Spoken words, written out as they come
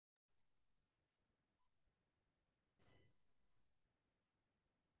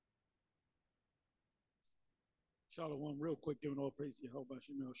Shalom, real quick, giving all praise to Yahweh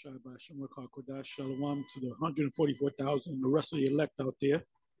Shemel Shai B'Shem Rakah Kodash. Shalom to the 144,000 and the rest of the elect out there,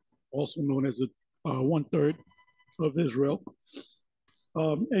 also known as the one-third of Israel.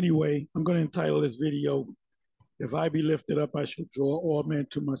 Anyway, I'm going to entitle this video, If I Be Lifted Up, I Shall Draw All Men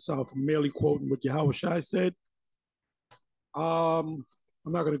to Myself. I'm merely quoting what Yahweh Shai said. I'm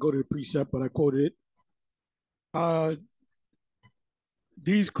not going to go to the precept, but I quoted it.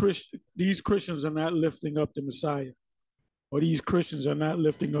 These Christians are not lifting up the Messiah, or these Christians are not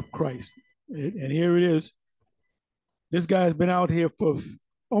lifting up Christ. And here it is. This guy's been out here for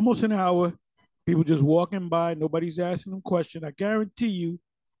almost an hour. People just walking by. Nobody's asking him questions. I guarantee you.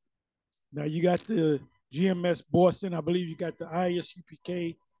 Now you got the GMS Boston. I believe you got the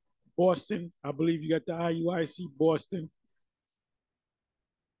ISUPK Boston. I believe you got the IUIC Boston.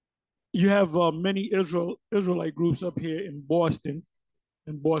 You have many Israelite groups up here in Boston,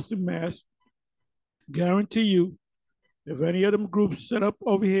 Mass. Guarantee you, if any of them groups set up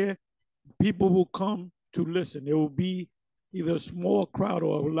over here, people will come to listen. There will be either a small crowd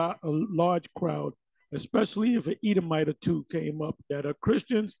or a large crowd, especially if an Edomite or two came up that are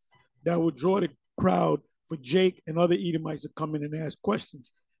Christians that will draw the crowd for Jake and other Edomites to come in and ask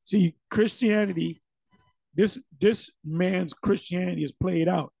questions. See, Christianity, this man's Christianity is played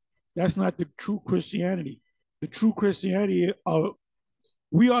out. That's not the true Christianity. The true Christianity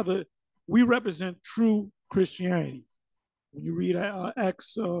we represent true Christianity. When you read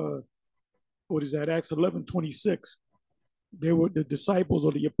Acts, Acts 11:26, the disciples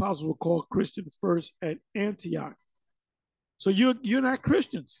or the apostles were called Christian first at Antioch. So you're not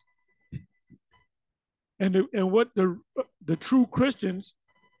Christians. And what the true Christians,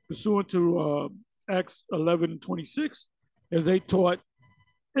 pursuant to Acts 11:26, is they taught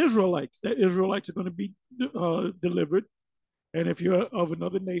Israelites that Israelites are going to be delivered. And if you're of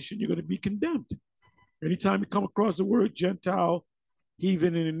another nation, you're going to be condemned. Anytime you come across the word Gentile,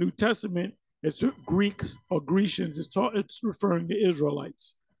 heathen in the New Testament, it's Greeks or Grecians. It's referring to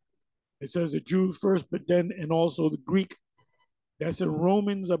Israelites. It says the Jews first, but then, and also the Greek. That's in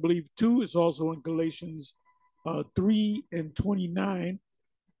Romans, I believe, 2. It's also in Galatians 3:29.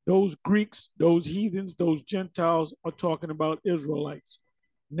 Those Greeks, those heathens, those Gentiles are talking about Israelites,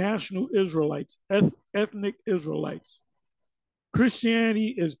 national Israelites, ethnic Israelites. Christianity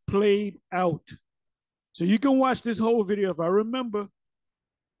is played out. So you can watch this whole video. If I remember,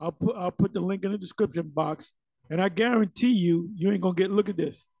 I'll put the link in the description box, and I guarantee you ain't gonna look at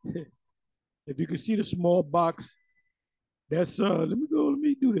this. If you can see the small box, that's let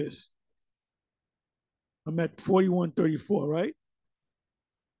me do this. I'm at 4134, right?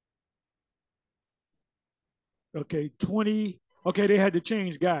 Okay, 20. Okay, they had to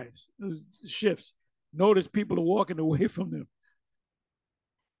change guys. Shifts. Notice people are walking away from them.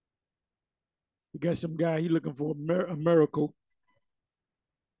 You got some guy, he looking for a miracle.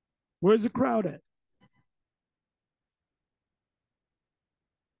 Where's the crowd at?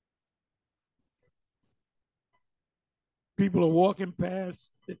 People are walking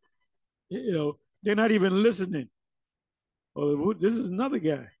past. They're not even listening. Oh, this is another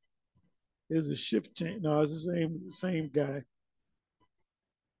guy. There's a shift change. No, it's the same guy.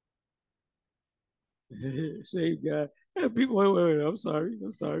 Same guy. Yeah, people, wait. I'm sorry.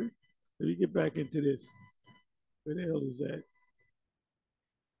 Let me get back into this. Where the hell is that?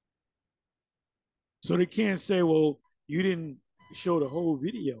 So they can't say, well, you didn't show the whole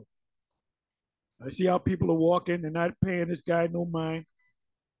video. I see how people are walking. They're not paying this guy no mind.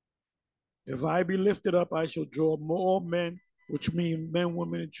 If I be lifted up, I shall draw more men, which mean men,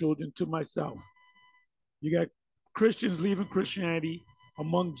 women, and children, to myself. You got Christians leaving Christianity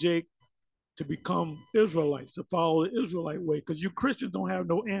among Jake to become Israelites, to follow the Israelite way, because you Christians don't have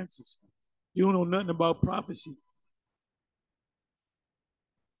no answers. You don't know nothing about prophecy.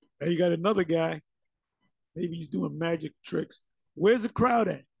 And you got another guy, maybe he's doing magic tricks. Where's the crowd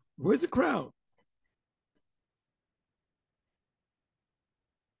at? Where's the crowd?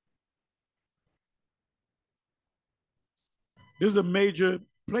 This is a major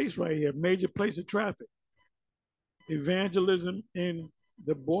place right here, major place of traffic. Evangelism in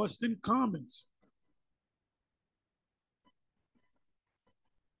the Boston Commons.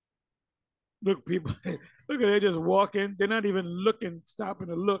 Look, people, look at they just walking. They're not even looking, stopping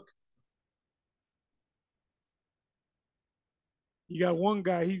to look. You got one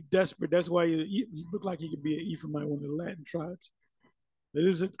guy, he's desperate. That's why he looked like he could be an Ephraimite, one of the Latin tribes.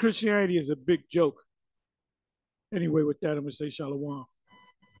 Christianity is a big joke. Anyway, with that, I'm going to say shalom.